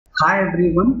Hi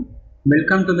everyone,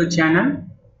 welcome to the channel.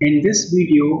 In this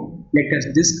video, let us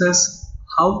discuss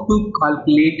how to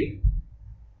calculate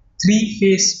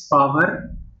three-phase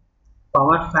power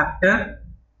factor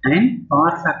and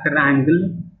power factor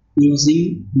angle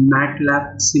using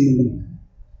MATLAB Simulink.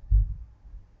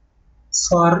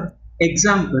 For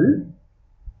example,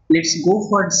 let's go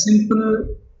for a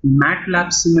simple MATLAB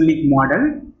Simulink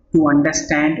model to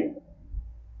understand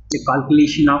the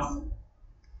calculation of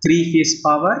three-phase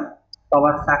power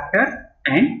factor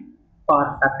and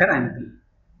power factor angle.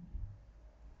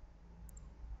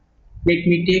 Let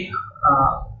me take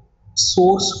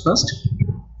source first.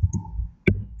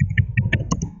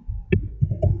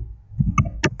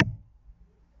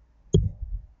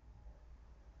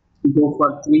 Go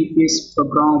for three-phase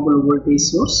programmable voltage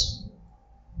source.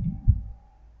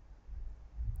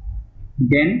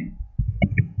 Then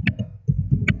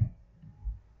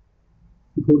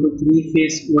go to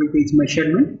three-phase voltage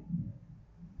measurement.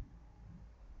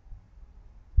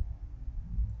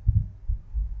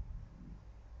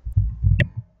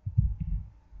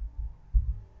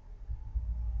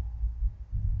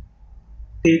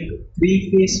 Take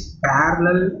three-phase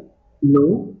parallel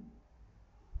load.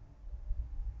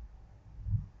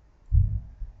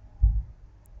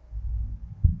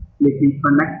 Let me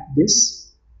connect this.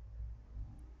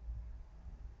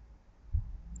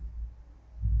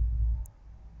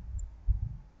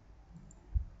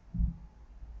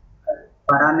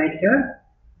 Parameter,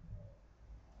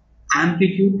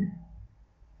 amplitude,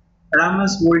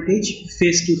 RMS voltage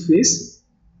phase to phase.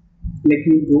 Let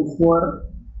me go for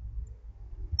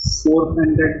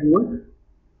 400 volt.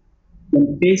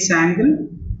 Then phase angle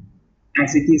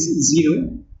as it is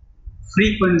 0.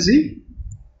 Frequency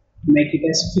make it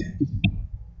as 50.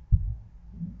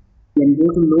 Then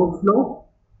go to load flow.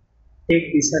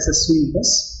 Take this as a swing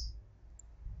bus.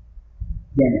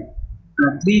 Then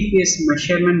a three-phase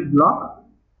measurement block.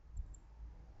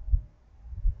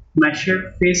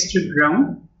 Measure phase to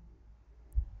ground.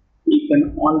 You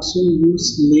can also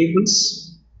use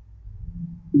labels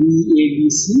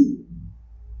VABC.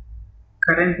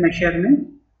 Current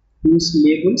measurement, use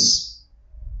labels.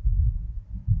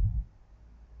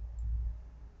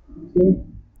 Okay.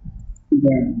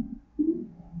 Then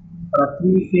for a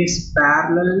three-phase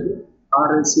parallel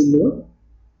RLC load,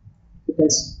 it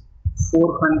has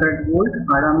 400 volt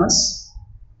RMS,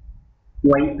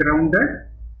 Y grounded,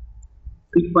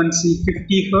 frequency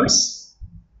 50 Hz,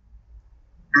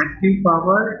 active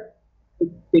power,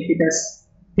 take it as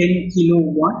 10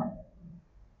 kilowatt,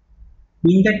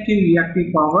 inductive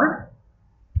reactive power,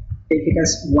 take it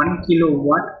as 1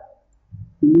 kilowatt,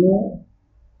 no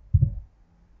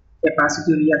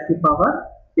capacitive reactive power,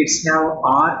 it's have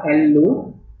RL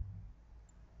load.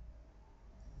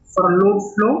 For load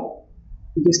flow,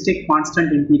 just take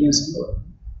constant impedance load.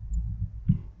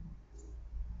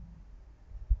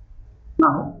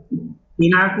 Now,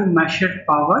 in order to measure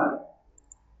power,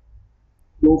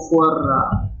 go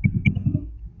for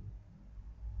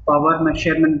power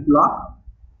measurement block.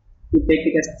 You take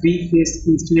it as three-phase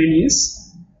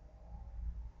instantaneous.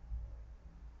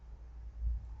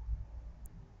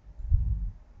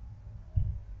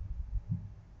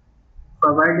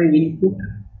 Provide the input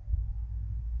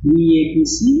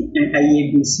VABC and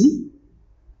IABC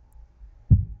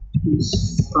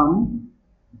from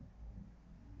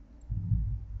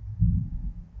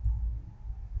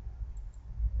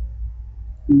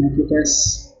make it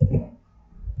as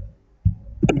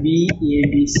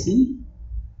VABC,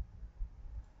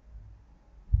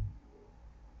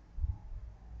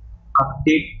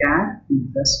 update tag,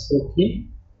 and press OK.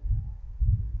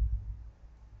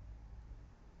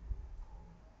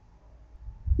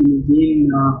 And again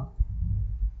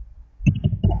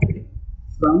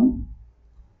from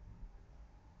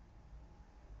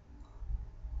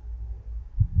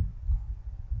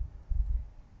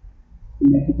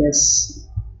make it as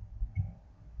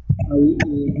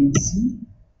IABC,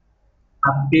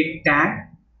 update tag,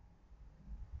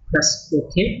 press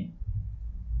OK.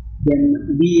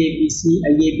 Then VABC,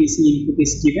 IABC input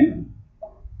is given.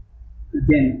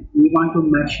 Then we want to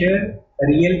measure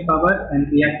real power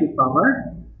and reactive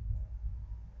power.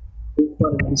 Go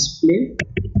for display.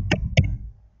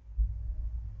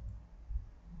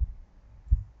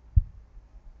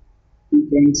 You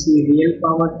can see real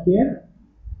power here.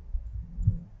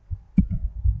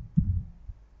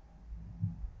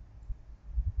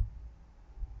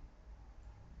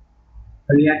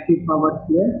 Reactive power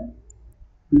here.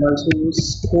 And also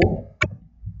use scope.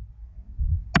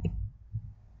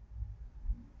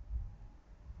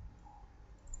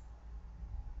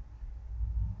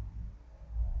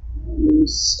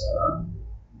 Use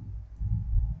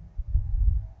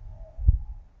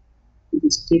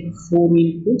Let's take 4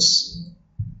 inputs,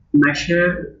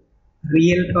 measure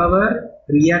real power,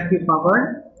 reactive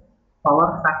power,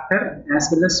 power factor as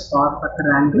well as power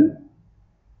factor angle.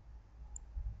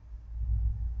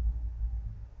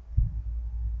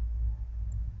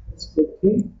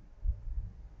 Okay.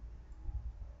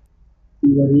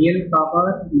 The real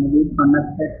power may be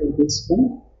connected to this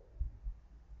one.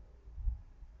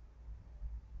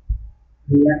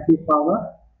 Reactive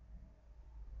power.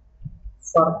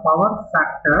 For power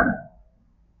factor,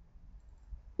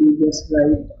 we just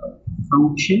write a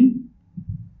function.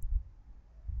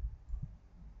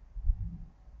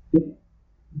 We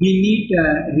need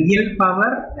real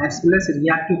power as well as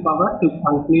reactive power to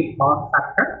calculate power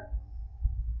factor.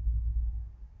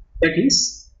 That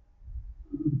is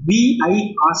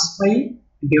VI cos phi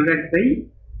divided by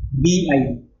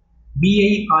VI.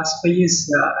 VI cos phi is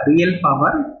real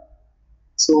power.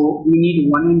 So we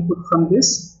need one input from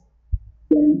this.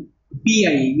 Then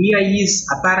VI is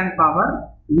apparent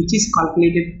power, which is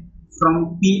calculated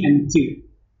from P and Q.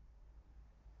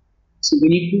 So we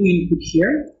need two input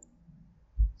here.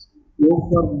 Go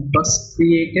for bus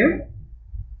creator.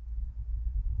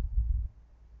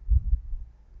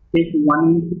 Take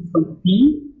one input from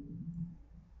P,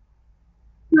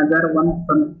 another one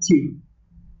from Q.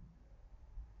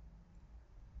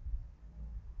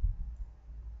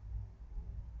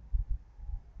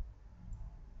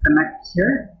 Connect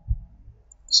here.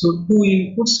 So two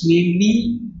inputs,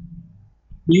 namely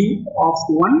U of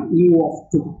 1, U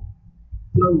of 2.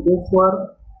 Now go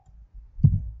for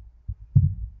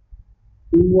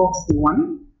U of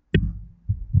 1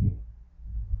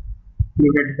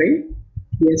 divided by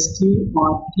SQ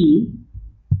or T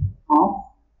of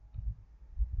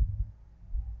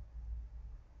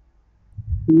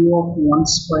U of 1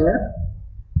 square.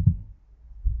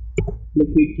 Let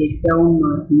me take down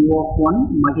U of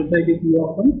 1 multiplied with U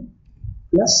of 1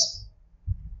 plus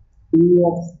U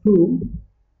of 2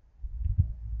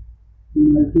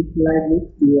 multiplied with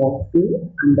U of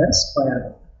 2 under square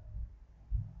root.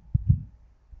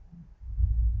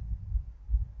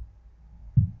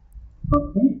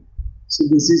 Okay, so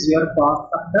this is your power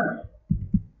factor.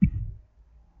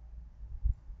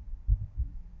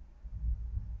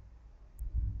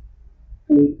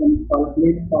 We can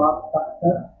calculate power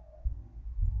factor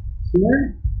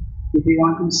here. If you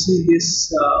want to see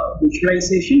this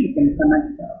visualization, you can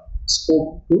connect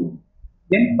scope to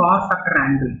then power factor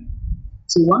angle.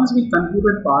 So once we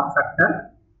computed power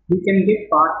factor, we can get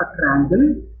power factor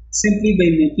angle simply by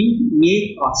making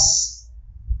A cos.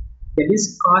 That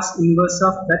is cos inverse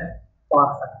of that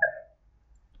power factor.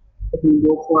 Let me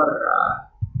go for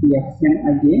Fn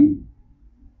again.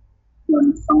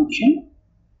 One function.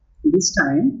 This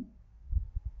time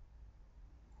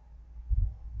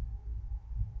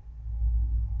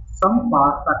from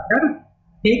power factor,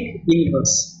 take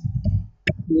inverse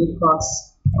A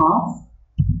cos of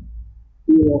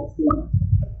U of 1.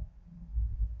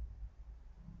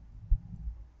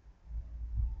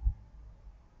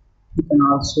 You can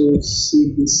also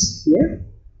see this here.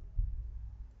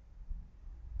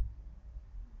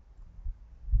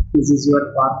 This is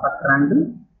your power factor angle.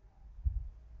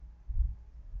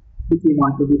 If you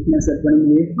want to witness that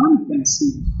one waveform, you can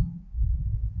see.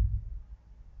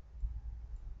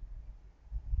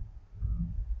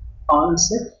 All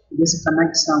set. Just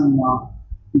connect some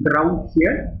ground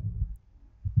here.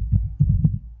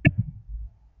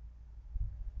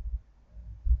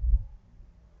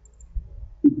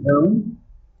 Ground.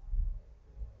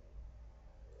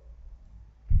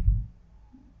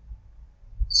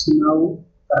 So now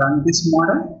run this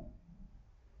model.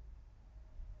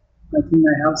 I think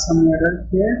I have some error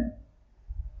here.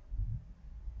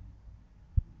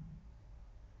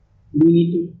 We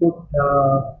need to put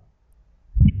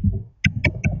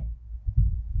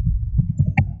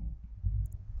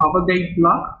power guide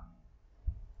block,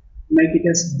 make it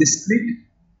as discrete.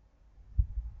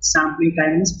 Sampling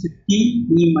time is 50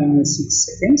 e minus 6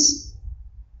 seconds.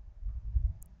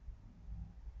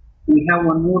 We have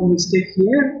one more mistake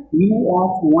here. U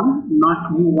of 1,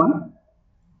 not U1.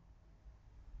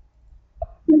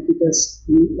 Make it as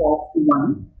U of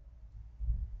 1.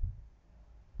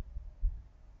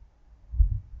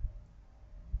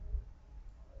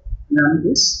 Run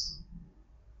this.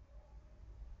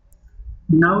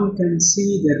 Now you can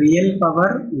see the real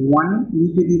power 1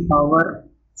 e to the power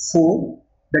 4,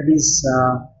 that is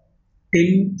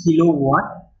 10 kilowatt,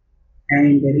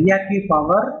 and the reactive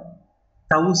power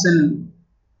 1000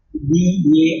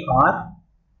 VAR.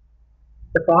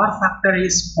 The power factor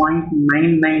is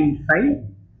 0.995,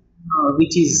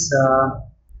 which is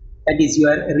that is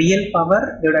your real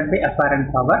power divided by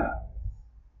apparent power.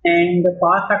 and the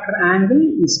power factor angle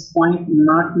is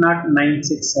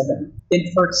 0.00967. Then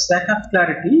for sake of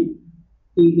clarity,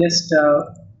 we just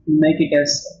make it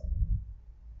as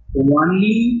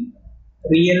only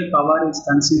real power is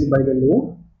consumed by the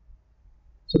load,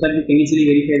 so that we can easily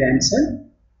verify the answer.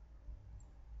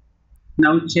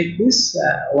 Now check this,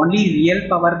 only real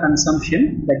power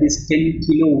consumption, that is 10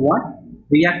 kilowatt,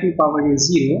 reactive power is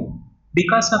 0.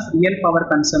 Because of real power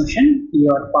consumption,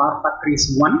 your power factor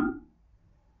is 1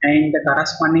 and the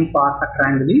corresponding power factor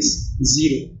angle is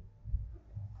 0.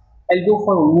 I'll go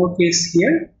for one more case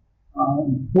here.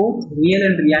 Both real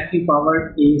and reactive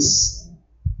power is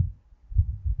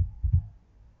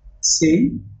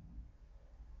same.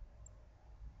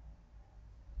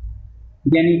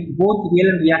 Then if both real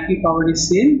and reactive power is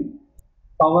same,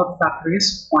 power factor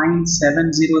is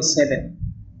 0.707.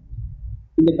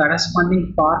 The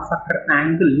corresponding power factor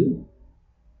angle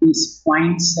is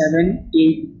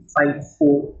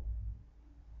 0.7854.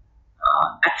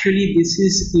 Actually, this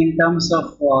is in terms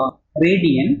of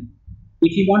radian.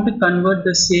 If you want to convert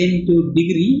the same to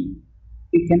degree,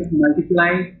 you can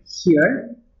multiply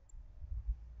here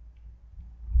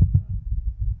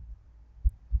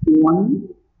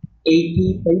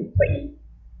 180 by pi.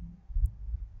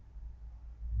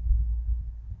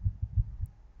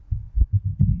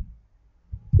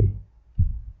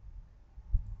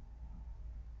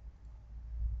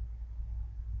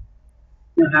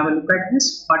 Now have a look at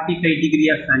this 45 degree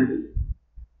of angle.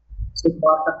 So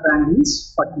power factor angle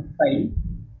is 45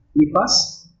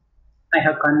 because I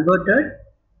have converted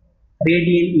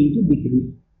radian into degree.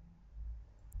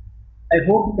 I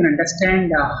hope you can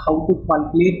understand how to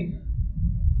calculate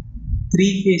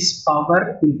three-phase power,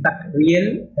 in fact real,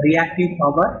 reactive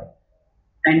power,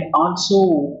 and also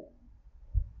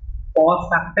power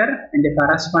factor and the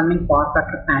corresponding power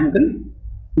factor angle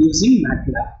using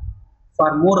MATLAB. For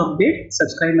more updates,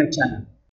 subscribe my channel.